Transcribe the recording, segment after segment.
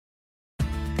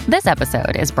This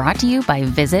episode is brought to you by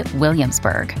Visit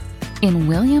Williamsburg. In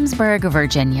Williamsburg,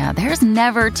 Virginia, there's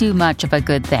never too much of a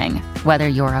good thing. Whether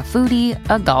you're a foodie,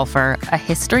 a golfer, a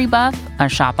history buff, a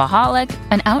shopaholic,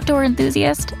 an outdoor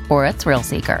enthusiast, or a thrill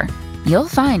seeker, you'll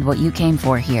find what you came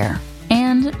for here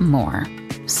and more.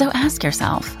 So ask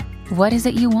yourself, what is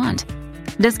it you want?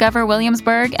 Discover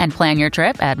Williamsburg and plan your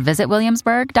trip at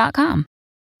visitwilliamsburg.com.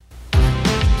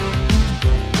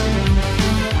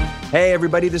 Hey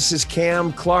everybody, this is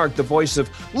Cam Clark, the voice of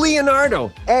Leonardo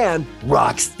and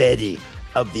Rocksteady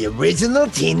of the original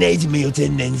Teenage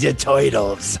Mutant Ninja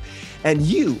Turtles. And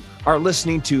you are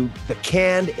listening to the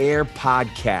Canned Air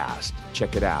Podcast.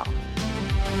 Check it out.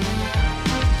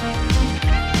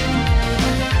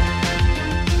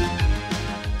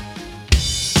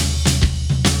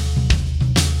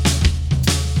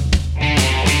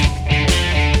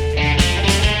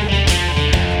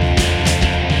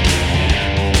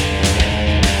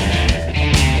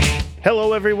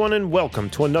 Hello, everyone, and welcome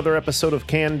to another episode of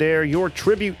Canned Air, your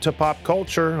tribute to pop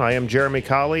culture. I am Jeremy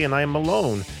Colley, and I am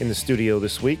alone in the studio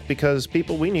this week because,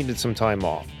 we needed some time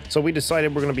off. So we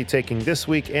decided we're going to be taking this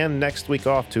week and next week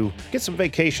off to get some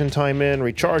vacation time in,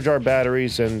 recharge our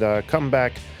batteries, and come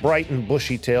back bright and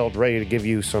bushy-tailed, ready to give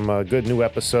you some good new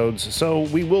episodes. So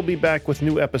we will be back with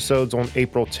new episodes on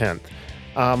April 10th.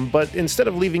 But instead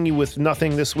of leaving you with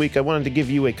nothing this week, I wanted to give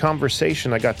you a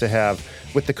conversation I got to have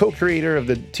with the co-creator of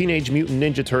the Teenage Mutant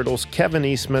Ninja Turtles, Kevin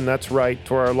Eastman. That's right.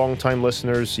 To our longtime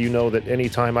listeners, you know that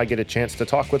anytime I get a chance to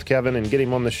talk with Kevin and get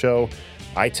him on the show,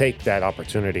 I take that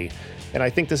opportunity. And I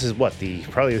think this is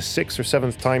probably the sixth or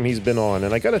seventh time he's been on.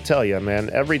 And I got to tell you, man,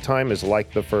 every time is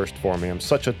like the first for me. I'm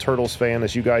such a Turtles fan,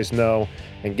 as you guys know,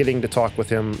 and getting to talk with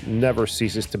him never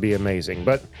ceases to be amazing.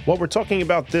 But what we're talking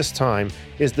about this time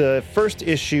is the first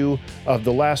issue of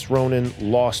The Last Ronin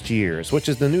Lost Years, which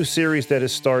is the new series that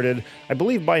has started. I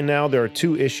believe by now there are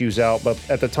 2 issues out, but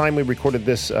at the time we recorded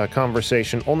this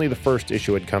conversation, only the first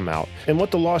issue had come out. And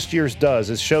what The Lost Years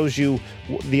does is shows you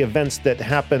the events that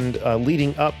happened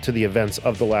leading up to the events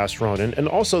of The Last Ronin, and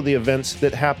also the events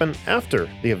that happen after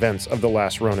the events of The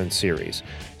Last Ronin series.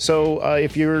 So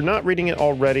if you're not reading it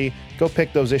already, go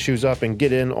pick those issues up and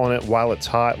get in on it while it's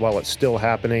hot, while it's still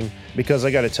happening, because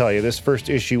I got to tell you, this first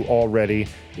issue already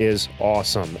is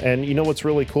awesome. And you know what's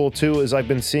really cool too is I've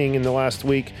been seeing in the last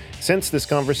week, since this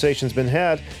conversation's been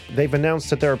had, they've announced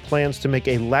that there are plans to make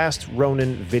a Last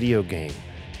Ronin video game,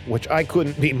 which I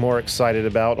couldn't be more excited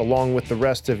about, along with the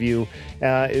rest of you.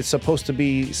 It's supposed to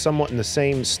be somewhat in the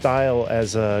same style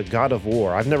as God of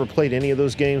War. I've never played any of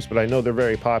those games, but I know they're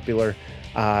very popular.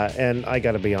 And I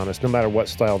gotta be honest, no matter what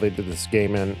style they did this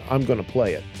game in, I'm gonna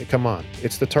play it. Come on,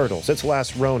 it's the Turtles, it's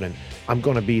Last Ronin. I'm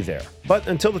gonna be there. But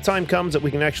until the time comes that we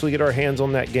can actually get our hands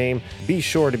on that game, be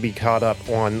sure to be caught up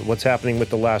on what's happening with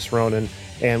The Last Ronin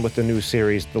and with the new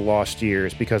series, The Lost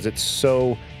Years, because it's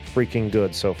so freaking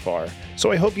good so far.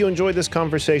 So I hope you enjoyed this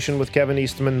conversation with Kevin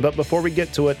Eastman, but before we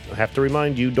get to it, I have to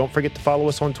remind you, don't forget to follow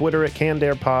us on Twitter at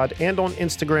CannedAirPod and on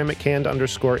Instagram at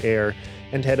canned_air,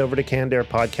 and head over to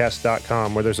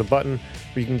CannedAirPodcast.com, where there's a button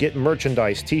where you can get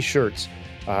merchandise, t-shirts,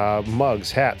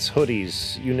 mugs, hats,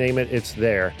 hoodies, you name it, it's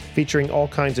there, featuring all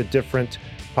kinds of different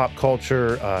pop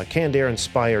culture, Canned Air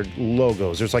inspired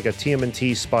logos. There's like a TMNT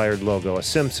inspired logo, a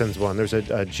Simpsons one, there's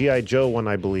a G.I. Joe one,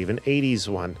 I believe, an 80s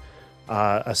one,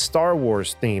 a Star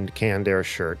Wars themed Canned Air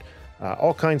shirt,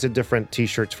 all kinds of different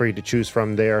t-shirts for you to choose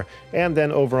from there. And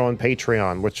then over on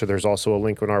Patreon, which there's also a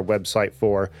link on our website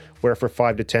for, where for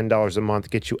 $5 to $10 a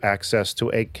month gets you access to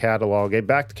a catalog, a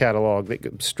backed catalog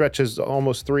that stretches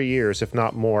almost 3 years, if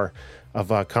not more,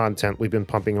 of content we've been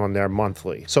pumping on there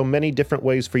monthly. So many different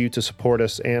ways for you to support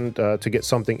us and to get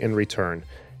something in return.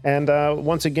 And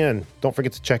once again, don't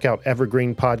forget to check out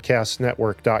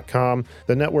evergreenpodcastnetwork.com,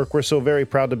 the network we're so very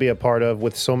proud to be a part of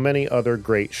with so many other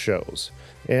great shows.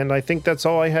 And I think that's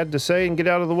all I had to say and get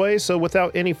out of the way. So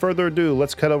without any further ado,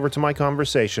 let's cut over to my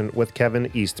conversation with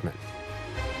Kevin Eastman.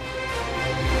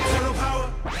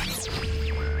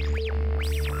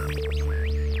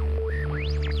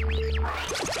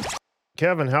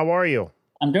 Kevin, how are you?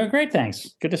 I'm doing great,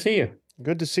 thanks. Good to see you.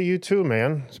 Good to see you too,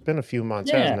 man. It's been a few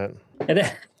months, hasn't it?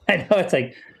 I know. It's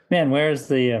like, man, where's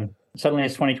the... Suddenly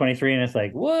it's 2023 and it's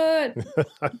like, what?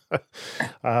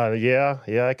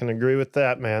 Yeah, I can agree with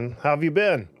that, man. How have you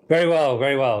been? Very well,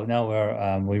 very well.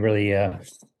 No, we really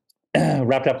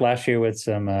wrapped up last year with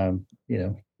some,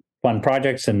 fun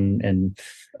projects and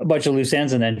a bunch of loose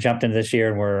ends, and then jumped into this year,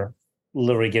 and we're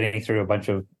literally getting through a bunch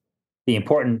of the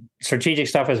important strategic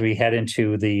stuff as we head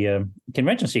into the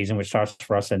convention season, which starts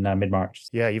for us in mid-March.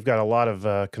 Yeah, you've got a lot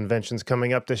of conventions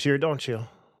coming up this year, don't you?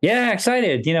 Yeah,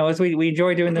 excited. As we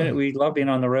enjoy doing we love being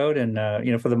on the road, and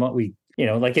for the moment,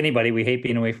 like anybody, we hate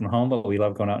being away from home, but we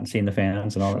love going out and seeing the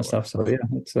fans and all that stuff. So yeah,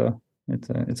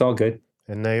 it's all good.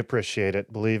 And they appreciate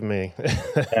it, believe me.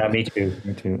 Yeah, me too.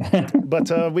 Me too.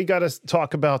 But we got to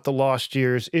talk about the Lost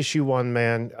Years, issue 1,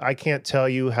 man. I can't tell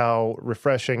you how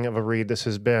refreshing of a read this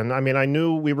has been. I mean, I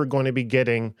knew we were going to be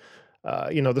getting,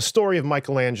 the story of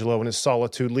Michelangelo and his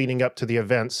solitude leading up to the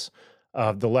events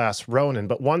of The Last Ronin.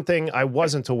 But one thing I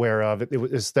wasn't aware of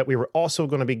is that we were also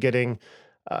going to be getting,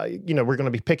 we're going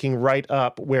to be picking right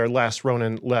up where Last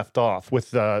Ronin left off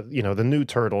with, the new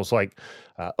turtles like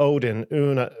Odin,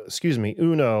 Uno,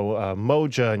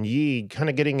 Moja, and Yi, kind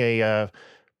of getting a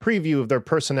preview of their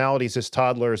personalities as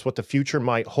toddlers, what the future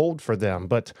might hold for them.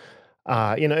 But,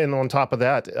 and on top of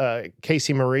that,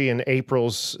 Casey Marie and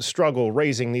April's struggle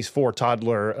raising these 4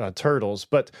 toddler turtles.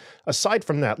 But aside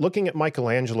from that, looking at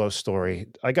Michelangelo's story,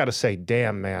 I got to say,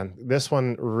 damn, man, this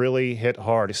one really hit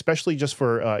hard, especially just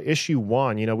for issue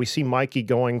 1. We see Mikey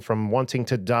going from wanting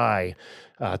to die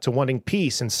to wanting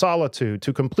peace and solitude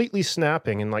to completely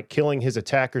snapping and like killing his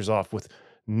attackers off with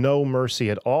no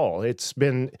mercy at all. It's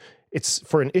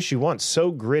for an issue 1 so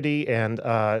gritty, and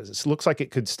it looks like it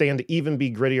could stand to even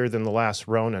be grittier than The Last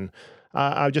Ronin.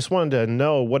 I just wanted to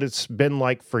know what it's been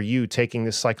like for you taking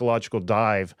this psychological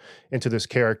dive into this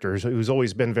character who's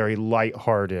always been very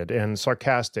lighthearted and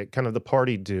sarcastic, kind of the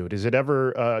party dude. Is it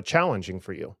ever challenging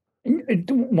for you?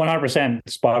 100%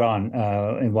 spot on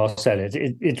and well said.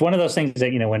 It's one of those things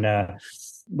that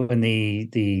when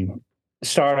the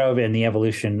start of and the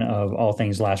evolution of all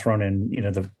things Last Ronin,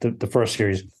 the first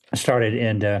series started,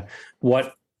 and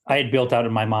what I had built out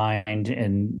in my mind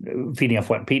and feeding off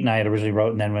what Pete and I had originally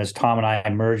wrote, and then as Tom and I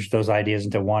merged those ideas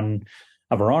into one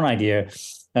of our own idea.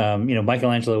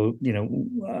 Michelangelo,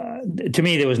 to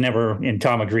me, there was never, and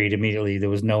Tom agreed immediately, there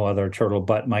was no other turtle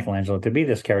but Michelangelo to be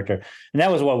this character. And that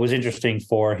was what was interesting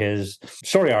for his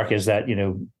story arc, is that,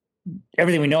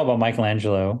 everything we know about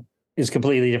Michelangelo is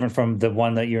completely different from the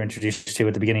one that you're introduced to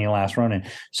at the beginning of Last Ronin.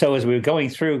 So as we were going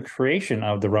through creation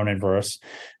of the Ronin verse,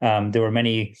 there were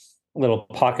many little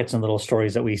pockets and little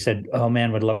stories that we said, oh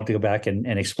man, would love to go back and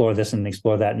explore this and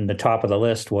explore that. And the top of the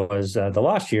list was The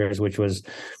Lost Years, which was,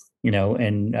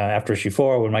 and after issue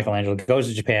 4, when Michelangelo goes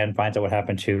to Japan, finds out what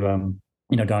happened to,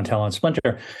 Donatello and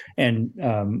Splinter, and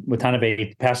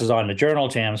Watanabe passes on the journal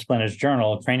to him, Splinter's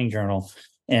journal, training journal.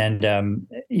 And,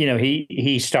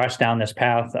 he starts down this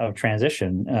path of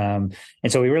transition. And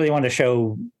so we really wanted to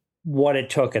show what it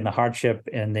took and the hardship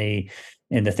and the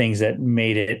things that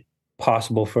made it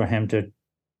possible for him to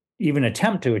even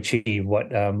attempt to achieve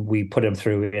what we put him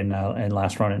through in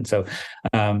Last Ronin. So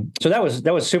that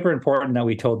was super important that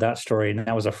we told that story. And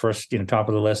that was the first, top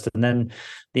of the list. And then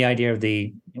the idea of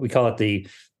we call it the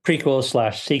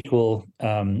prequel/sequel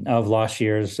of Lost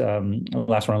Years,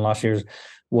 Last Ronin Lost Years,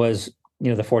 was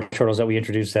the 4 turtles that we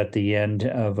introduced at the end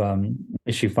of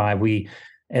issue 5. We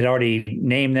had already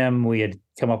named them. We had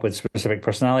come up with specific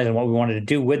personalities and what we wanted to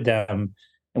do with them.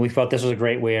 And we felt this was a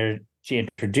great way to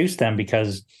introduce them,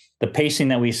 because the pacing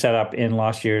that we set up in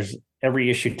Lost Years,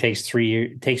 every issue takes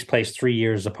place 3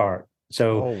 years apart.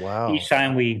 So Each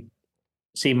time we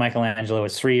see Michelangelo,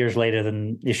 it's 3 years later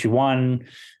than issue 1,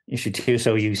 issue 2.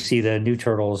 So you see the new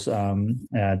turtles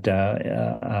at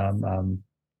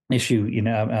issue,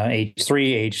 age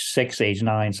 3, age 6, age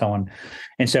 9, so on.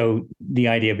 And so the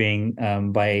idea being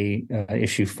by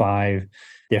issue 5,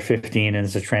 they're 15, and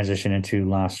it's a transition into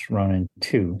Last Ronin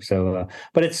 2. So,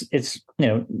 but it's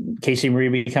Casey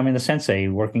Marie becoming the sensei,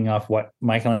 working off what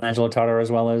Michelangelo taught her,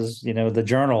 as well as the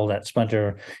journal that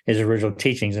Splinter, his original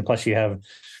teachings, and plus you have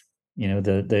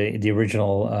the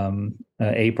original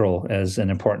April as an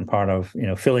important part of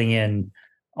filling in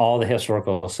all the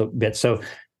historical bits. So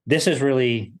this is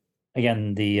really,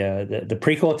 again, the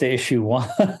prequel to issue 1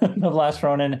 of Last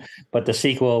Ronin, but the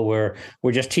sequel we're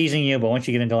just teasing you. But once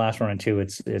you get into Last Ronin 2,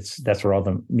 that's where all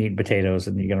the meat and potatoes,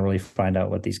 and you're going to really find out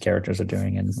what these characters are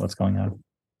doing and what's going on.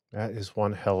 That is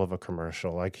one hell of a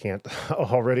commercial. I can't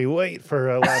already wait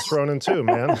for Last Ronin 2,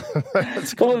 man.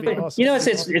 It's going to be awesome.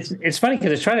 It's funny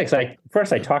because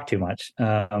first I talk too much,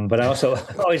 but I also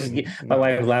always, my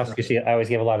wife laughs because I always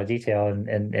give a lot of detail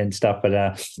and stuff. But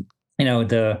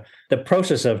the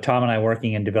process of Tom and I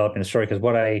working and developing a story, because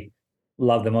what I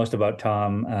love the most about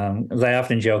Tom, as I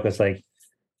often joke, it's like,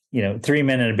 3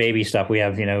 Men and a Baby stuff. We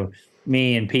have,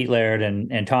 me and Pete Laird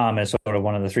and Tom as sort of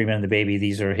one of the 3 Men and the Baby.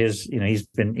 These are his, he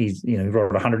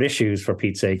wrote 100 issues for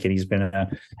Pete's sake, and he's been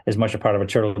as much a part of a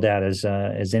Turtle Dad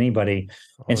as anybody.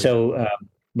 And so,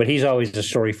 but he's always a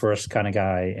story first kind of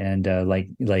guy, and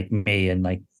like me and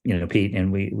like Pete,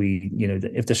 and we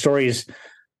if the stories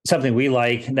something we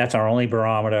like. That's our only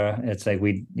barometer. It's like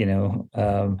we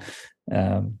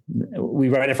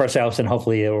write it for ourselves, and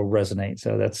hopefully it will resonate.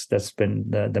 So that's been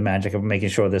the magic of making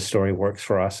sure this story works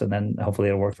for us, and then hopefully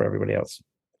it'll work for everybody else.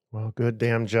 Well, good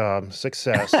damn job.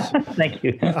 Success. Thank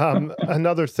you.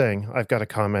 Another thing I've got to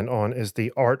comment on is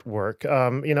the artwork.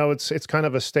 It's kind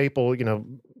of a staple,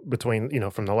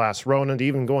 between, from The Last Ronin to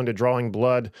even going to Drawing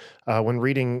Blood, when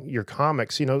reading your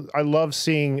comics. I love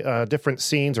seeing different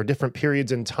scenes or different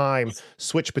periods in time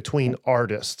switch between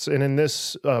artists. And in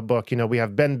this book, we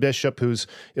have Ben Bishop, who's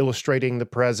illustrating the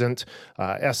present,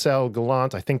 S.L.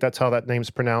 Gallant, I think that's how that name's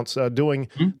pronounced, doing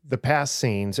the past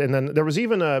scenes. And then there was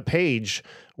even a page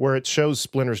where it shows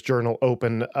Splinter's journal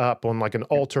open up on like an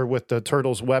altar with the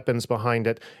turtle's weapons behind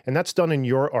it. And that's done in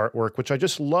your artwork, which I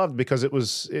just loved because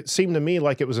it seemed to me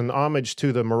like it was an homage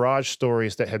to the Mirage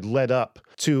stories that had led up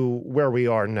to where we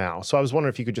are now. So I was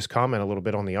wondering if you could just comment a little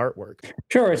bit on the artwork.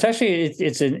 Sure. It's actually,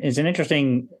 it's an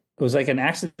interesting, it was like an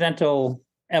accidental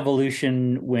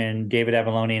evolution when David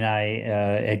Avalone and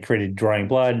I had created Drawing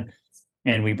Blood,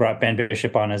 and we brought Ben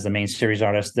Bishop on as the main series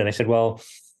artist. That I said, well,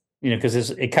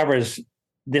 because it covers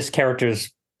this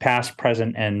character's past,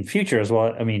 present, and future as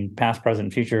well. I mean, past, present,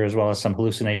 and future, as well as some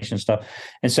hallucination stuff.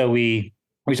 And so we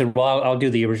said, well, I'll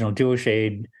do the original dual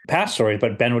shade past stories,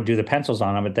 but Ben would do the pencils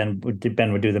on them. But then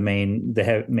Ben would do the main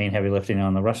heavy lifting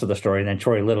on the rest of the story. And then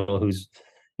Troy Little, who's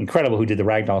incredible, who did the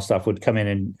Ragdoll stuff, would come in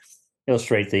and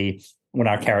illustrate when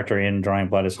our character in Drawing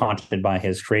Blood is haunted by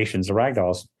his creations, the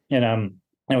Ragdolls. And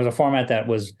it was a format that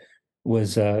was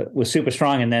super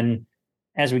strong. And then,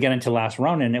 as we get into Last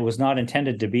Ronin, it was not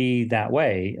intended to be that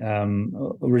way.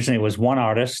 Originally, it was one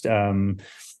artist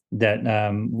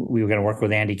that we were going to work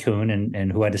with, Andy Kuhn, and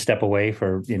who had to step away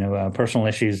for personal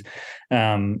issues.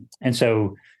 And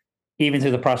so, even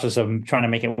through the process of trying to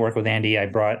make it work with Andy, I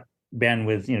brought Ben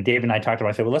with Dave and I talked about.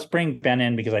 I said, well, let's bring Ben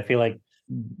in because I feel like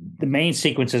the main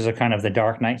sequences are kind of the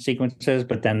Dark Knight sequences,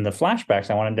 but then the flashbacks,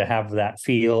 I wanted to have that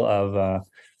feel of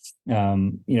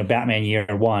Batman Year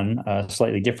One, a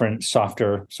slightly different,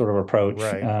 softer sort of approach,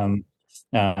 right.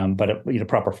 But a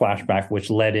proper flashback, which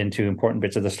led into important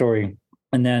bits of the story.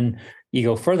 And then you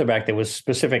go further back, there was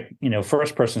specific,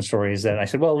 first person stories that I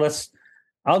said, well,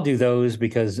 I'll do those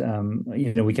because,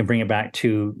 we can bring it back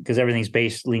to, because everything's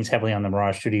leans heavily on the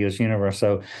Mirage Studios universe.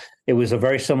 So it was a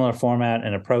very similar format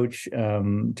and approach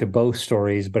to both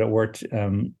stories, but it worked,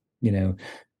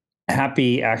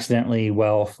 happy accidentally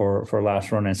well for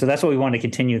Last Ronin. So that's what we wanted to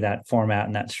continue, that format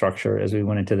and that structure as we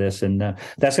went into this. And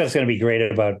that's what's going to be great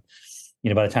about,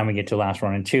 by the time we get to Last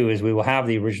Ronin 2, is we will have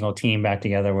the original team back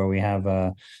together where we have,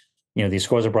 the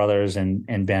Scorza brothers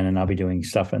and Ben, and I'll be doing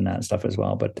stuff in that stuff as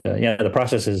well. But the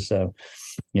process is, the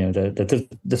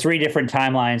three different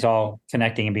timelines all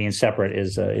connecting and being separate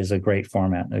is a great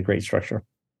format, a great structure.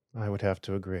 I would have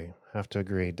to agree.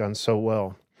 Done so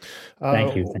well.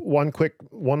 Thank you.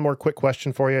 One more quick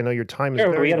question for you. I know your time is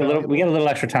very valuable. We got a little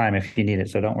extra time if you need it,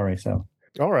 so don't worry. So.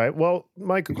 All right. Well,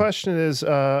 my question is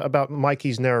about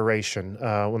Mikey's narration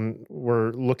when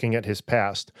we're looking at his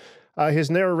past. His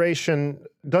narration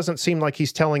doesn't seem like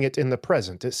he's telling it in the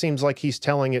present. It seems like he's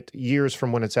telling it years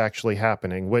from when it's actually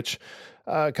happening, which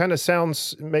kind of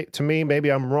sounds to me,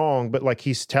 maybe I'm wrong, but like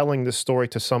he's telling this story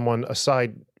to someone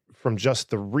aside from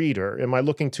just the reader. Am I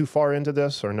looking too far into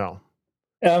this or no?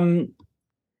 I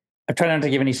try not to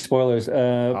give any spoilers.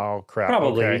 Oh crap!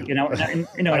 Probably, okay.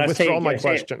 I withdraw my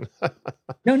question.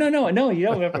 No, you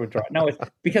don't have to withdraw. No, it's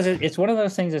because it's one of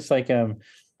those things. It's like that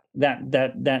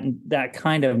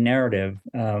kind of narrative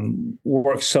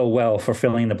works so well for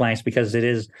filling in the blanks because it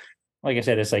is, like I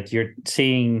said, it's like you're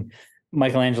seeing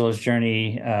Michelangelo's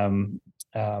journey.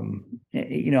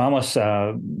 Almost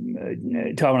Tom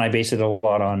and I base it a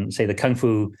lot on, say, the Kung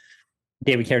Fu.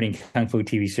 David Carradine Kung Fu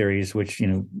TV series, which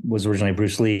was originally a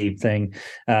Bruce Lee thing,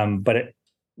 but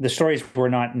the stories were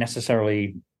not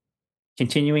necessarily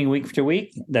continuing week to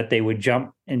week. That they would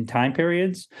jump in time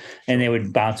periods, and they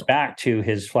would bounce back to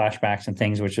his flashbacks and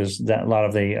things, which is that a lot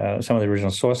of the some of the original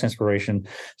source inspiration.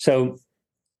 So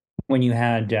when you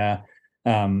had the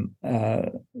Last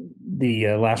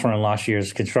One in Lost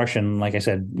Year's construction, like I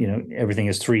said, everything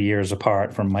is 3 years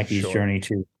apart from Mikey's journey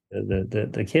to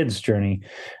the kid's journey.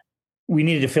 We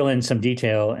needed to fill in some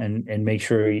detail and make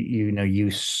sure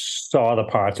you saw the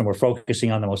parts, and we're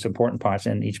focusing on the most important parts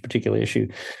in each particular issue.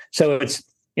 So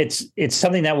it's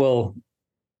something that will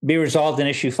be resolved in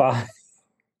issue 5.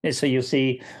 So you'll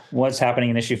see what's happening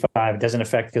in issue 5. It doesn't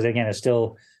affect, because again, it's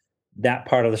still, that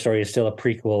part of the story is still a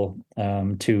prequel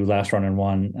to Last Ronin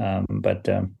 1.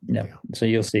 So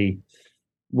you'll see.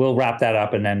 We'll wrap that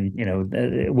up, and then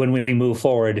when we move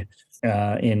forward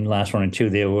in Last Ronin 2,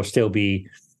 there will still be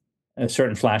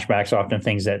certain flashbacks, often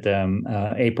things that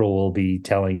April will be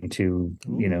telling to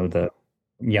the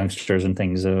youngsters and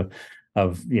things of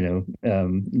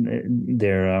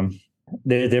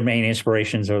their main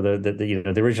inspirations, or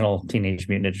the original Teenage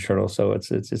Mutant Ninja Turtles. So it's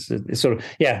sort of,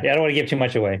 I don't want to give too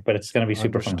much away, but it's going to be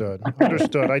super fun.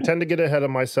 Understood. I tend to get ahead of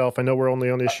myself. I know we're only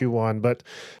on issue 1, but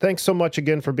thanks so much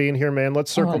again for being here, man.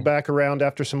 Let's circle back around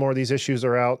after some more of these issues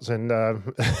are out, and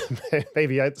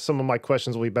maybe some of my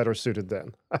questions will be better suited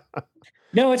then.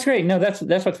 No, it's great. No, that's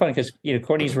what's fun, because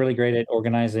Courtney's really great at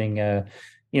organizing.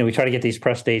 We try to get these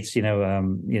press dates, 3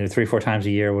 or 4 times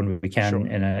a year when we can, sure,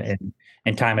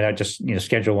 and time it out just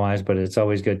schedule wise. But it's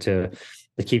always good to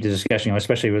keep the discussion,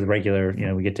 especially with regular.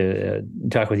 We get to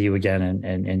talk with you again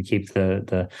and keep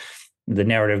the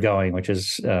narrative going, which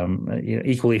is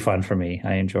equally fun for me.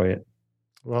 I enjoy it.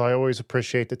 Well, I always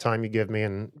appreciate the time you give me,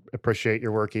 and appreciate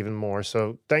your work even more.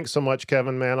 So thanks so much,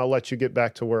 Kevin, man. I'll let you get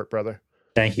back to work, brother.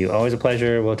 Thank you. Always a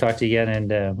pleasure. We'll talk to you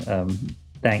again, and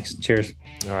thanks. Cheers.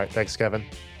 All right. Thanks, Kevin.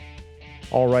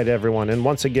 All right, everyone. And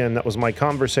once again, that was my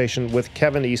conversation with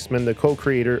Kevin Eastman, the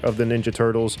co-creator of the Ninja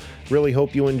Turtles. Really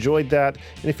hope you enjoyed that.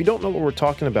 And if you don't know what we're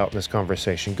talking about in this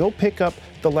conversation, go pick up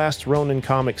the Last Ronin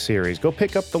comic series. Go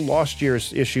pick up the Lost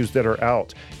Years issues that are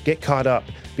out. Get caught up,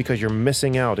 because you're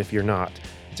missing out if you're not.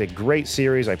 It's a great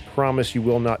series. I promise you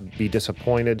will not be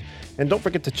disappointed. And don't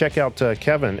forget to check out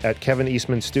Kevin at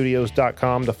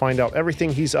KevinEastmanStudios.com to find out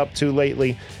everything he's up to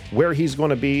lately, where he's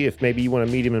going to be if maybe you want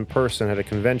to meet him in person at a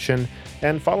convention,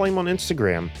 and follow him on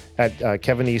Instagram at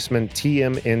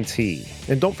KevinEastmanTMNT.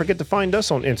 And don't forget to find us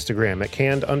on Instagram at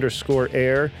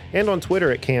canned_air and on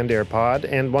Twitter at CannedAirPod.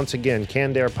 And once again,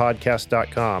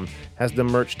 CannedAirPodcast.com has the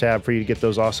merch tab for you to get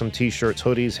those awesome t-shirts,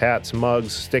 hoodies, hats,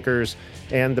 mugs, stickers,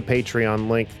 and the Patreon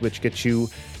link, which gets you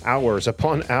hours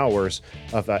upon hours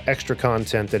of extra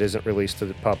content that isn't released to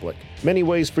the public. Many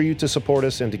ways for you to support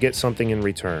us and to get something in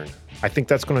return. I think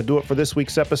that's going to do it for this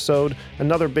week's episode.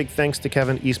 Another big thanks to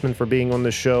Kevin Eastman for being on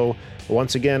the show.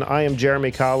 Once again, I am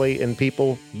Jeremy Colley, and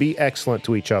people, be excellent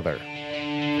to each other.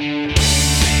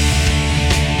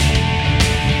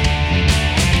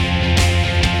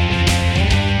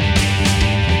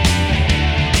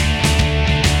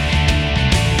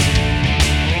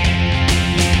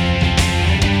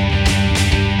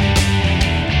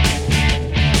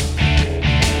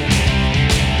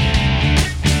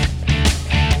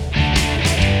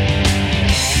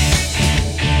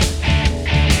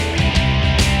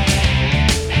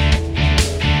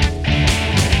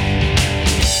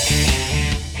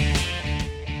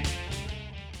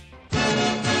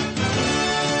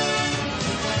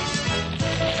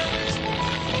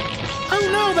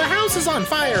 On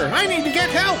fire! I need to get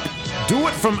help! Do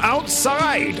it from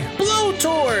outside!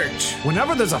 Blowtorch!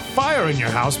 Whenever there's a fire in your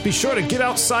house, be sure to get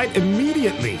outside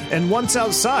immediately. And once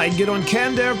outside, get on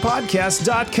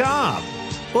CannedAirPodcast.com.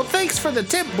 Well, thanks for the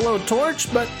tip,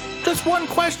 Blowtorch, but just one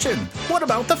question. What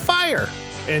about the fire?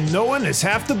 And knowing is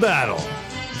half the battle.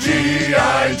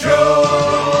 G.I.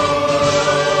 Joe!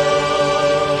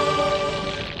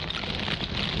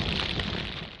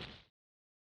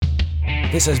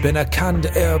 This has been a Canned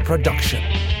Air production.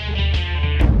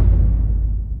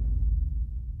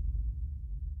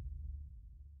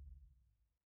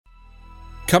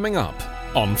 Coming up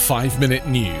on 5 Minute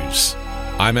News,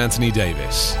 I'm Anthony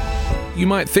Davis. You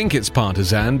might think it's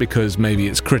partisan because maybe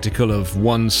it's critical of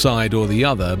one side or the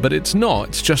other, but it's not,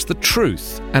 it's just the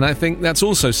truth. And I think that's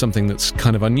also something that's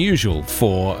kind of unusual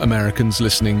for Americans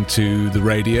listening to the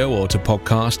radio or to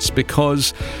podcasts,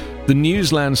 because the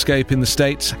news landscape in the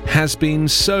States has been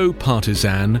so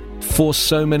partisan for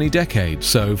so many decades.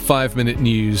 So 5 Minute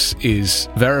News is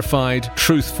verified,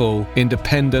 truthful,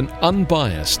 independent,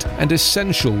 unbiased, and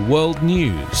essential world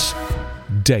news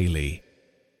daily.